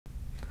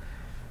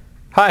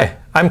Hi,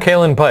 I'm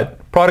Kalen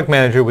Butt, Product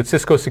Manager with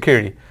Cisco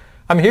Security.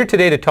 I'm here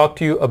today to talk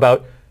to you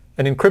about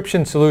an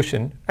encryption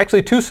solution,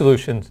 actually two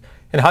solutions,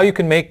 and how you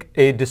can make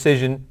a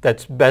decision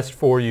that's best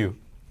for you.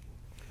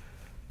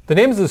 The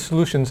names of the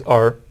solutions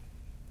are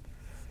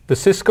the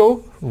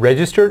Cisco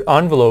Registered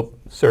Envelope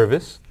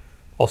Service,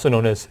 also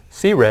known as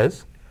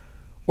CRES,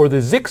 or the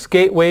Zix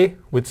Gateway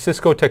with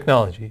Cisco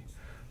Technology,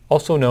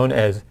 also known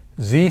as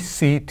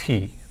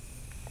ZCT.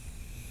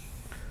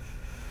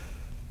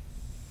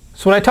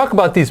 So when I talk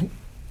about these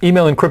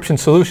email encryption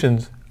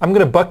solutions, I'm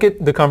going to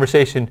bucket the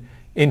conversation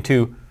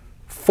into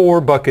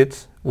four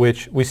buckets,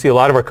 which we see a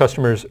lot of our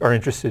customers are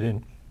interested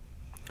in.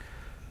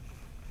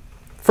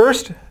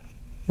 First,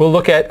 we'll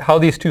look at how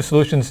these two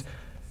solutions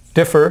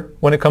differ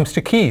when it comes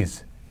to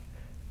keys.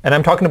 And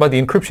I'm talking about the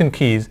encryption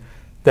keys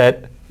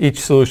that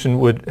each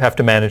solution would have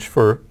to manage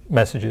for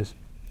messages.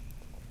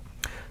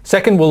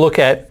 Second, we'll look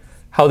at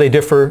how they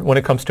differ when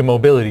it comes to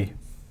mobility.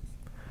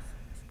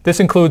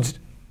 This includes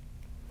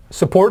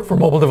support for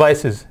mobile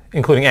devices,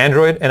 including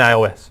Android and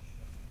iOS.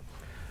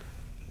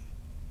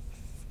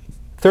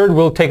 Third,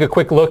 we'll take a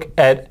quick look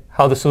at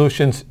how the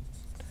solutions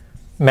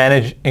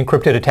manage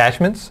encrypted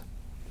attachments.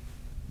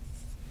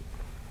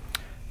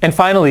 And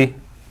finally,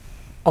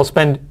 I'll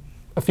spend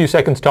a few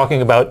seconds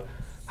talking about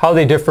how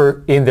they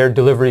differ in their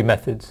delivery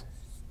methods.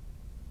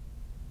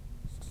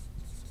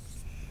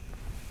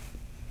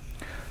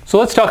 So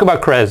let's talk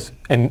about CRES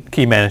and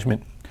key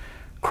management.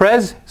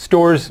 CRES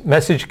stores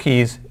message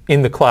keys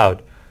in the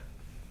cloud.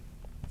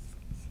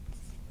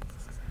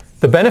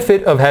 The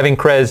benefit of having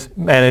CRES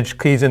manage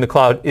keys in the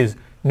cloud is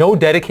no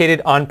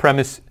dedicated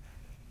on-premise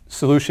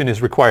solution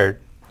is required.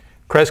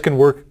 CRES can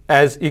work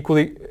as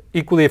equally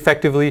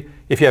effectively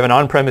if you have an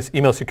on-premise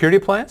email security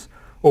appliance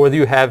or whether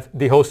you have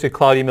the hosted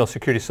cloud email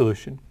security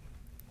solution.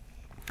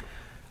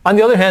 On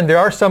the other hand, there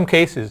are some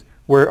cases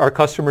where our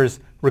customers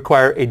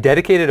require a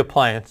dedicated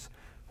appliance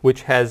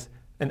which has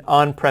an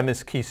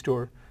on-premise key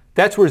store.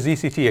 That's where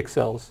ZCT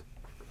excels.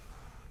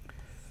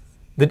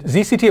 The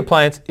ZCT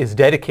appliance is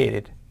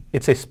dedicated.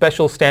 It's a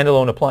special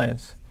standalone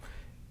appliance.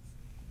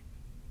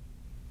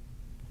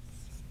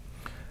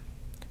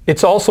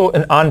 It's also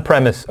an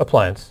on-premise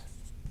appliance.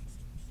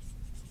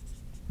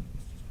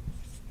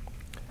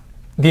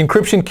 The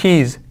encryption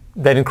keys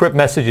that encrypt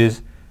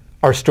messages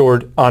are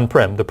stored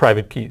on-prem, the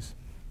private keys.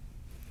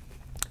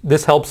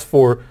 This helps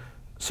for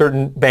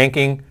certain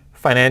banking,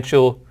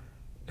 financial,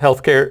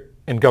 healthcare,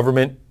 and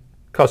government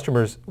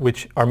customers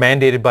which are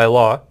mandated by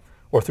law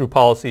or through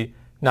policy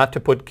not to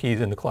put keys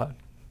in the cloud.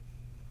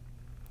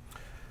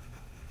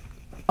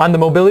 On the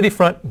mobility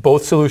front,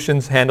 both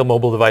solutions handle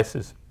mobile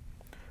devices.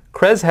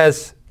 CRES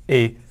has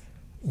a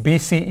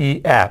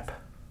BCE app.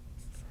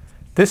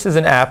 This is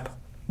an app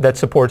that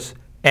supports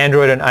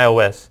Android and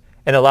iOS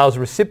and allows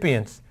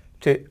recipients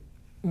to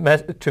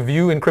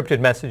view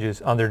encrypted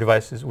messages on their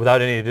devices without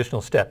any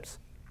additional steps.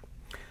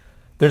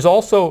 There's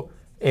also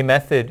a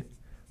method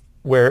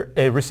where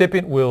a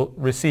recipient will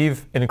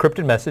receive an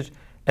encrypted message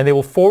and they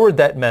will forward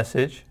that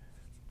message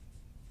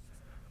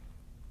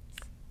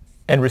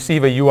and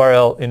receive a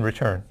URL in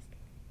return.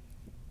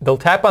 They'll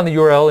tap on the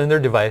URL in their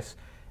device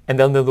and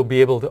then they'll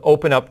be able to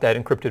open up that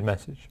encrypted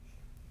message.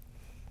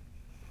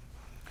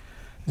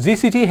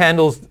 ZCT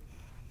handles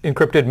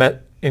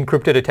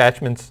encrypted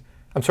attachments.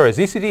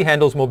 ZCT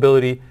handles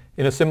mobility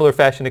in a similar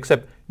fashion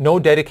except no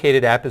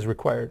dedicated app is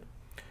required.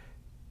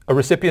 A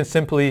recipient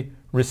simply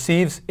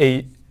receives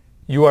a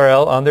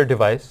URL on their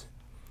device,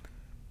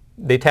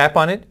 they tap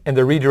on it and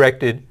they're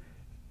redirected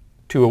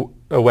to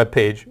a web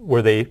page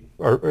where they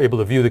are able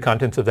to view the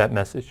contents of that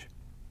message.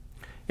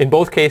 In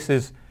both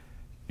cases,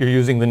 you're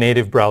using the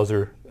native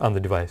browser on the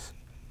device.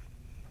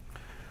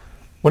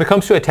 When it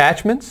comes to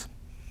attachments,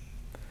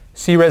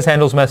 CRES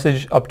handles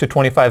message up to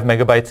 25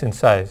 megabytes in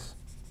size.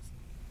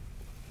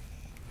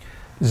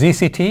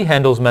 ZCT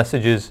handles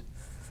messages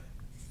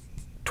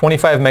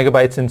 25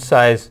 megabytes in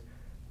size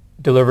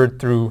delivered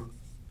through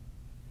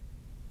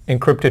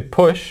encrypted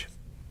push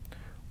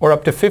or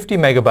up to 50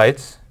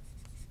 megabytes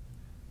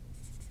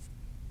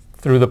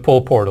through the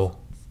pull portal,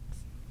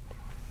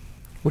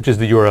 which is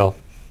the URL.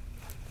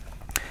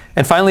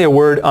 And finally, a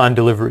word on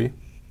delivery.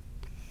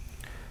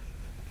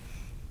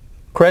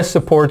 CRES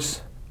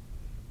supports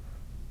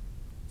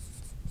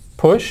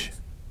push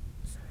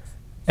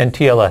and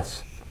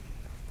TLS.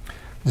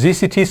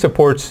 ZCT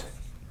supports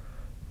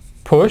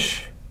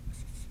push,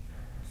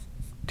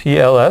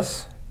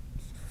 TLS,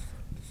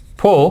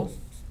 pull,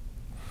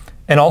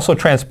 and also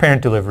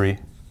transparent delivery.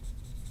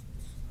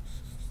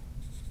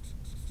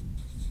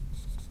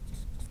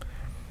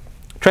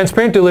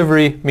 Transparent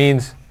delivery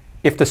means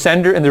if the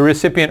sender and the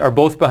recipient are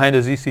both behind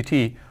a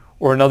ZCT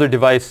or another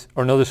device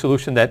or another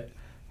solution that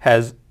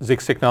has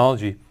Zix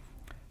technology,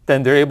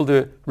 then they're able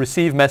to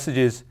receive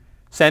messages,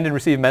 send and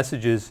receive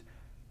messages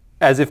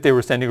as if they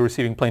were sending or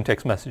receiving plain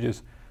text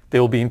messages. They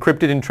will be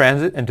encrypted in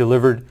transit and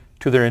delivered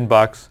to their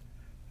inbox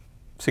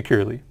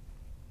securely.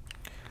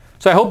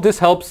 So I hope this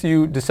helps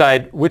you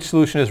decide which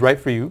solution is right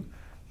for you.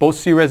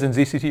 Both CRES and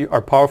ZCT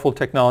are powerful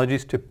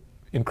technologies to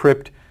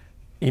encrypt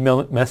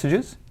email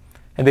messages.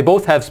 and they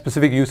both have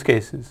specific use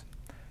cases.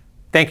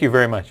 Thank you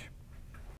very much.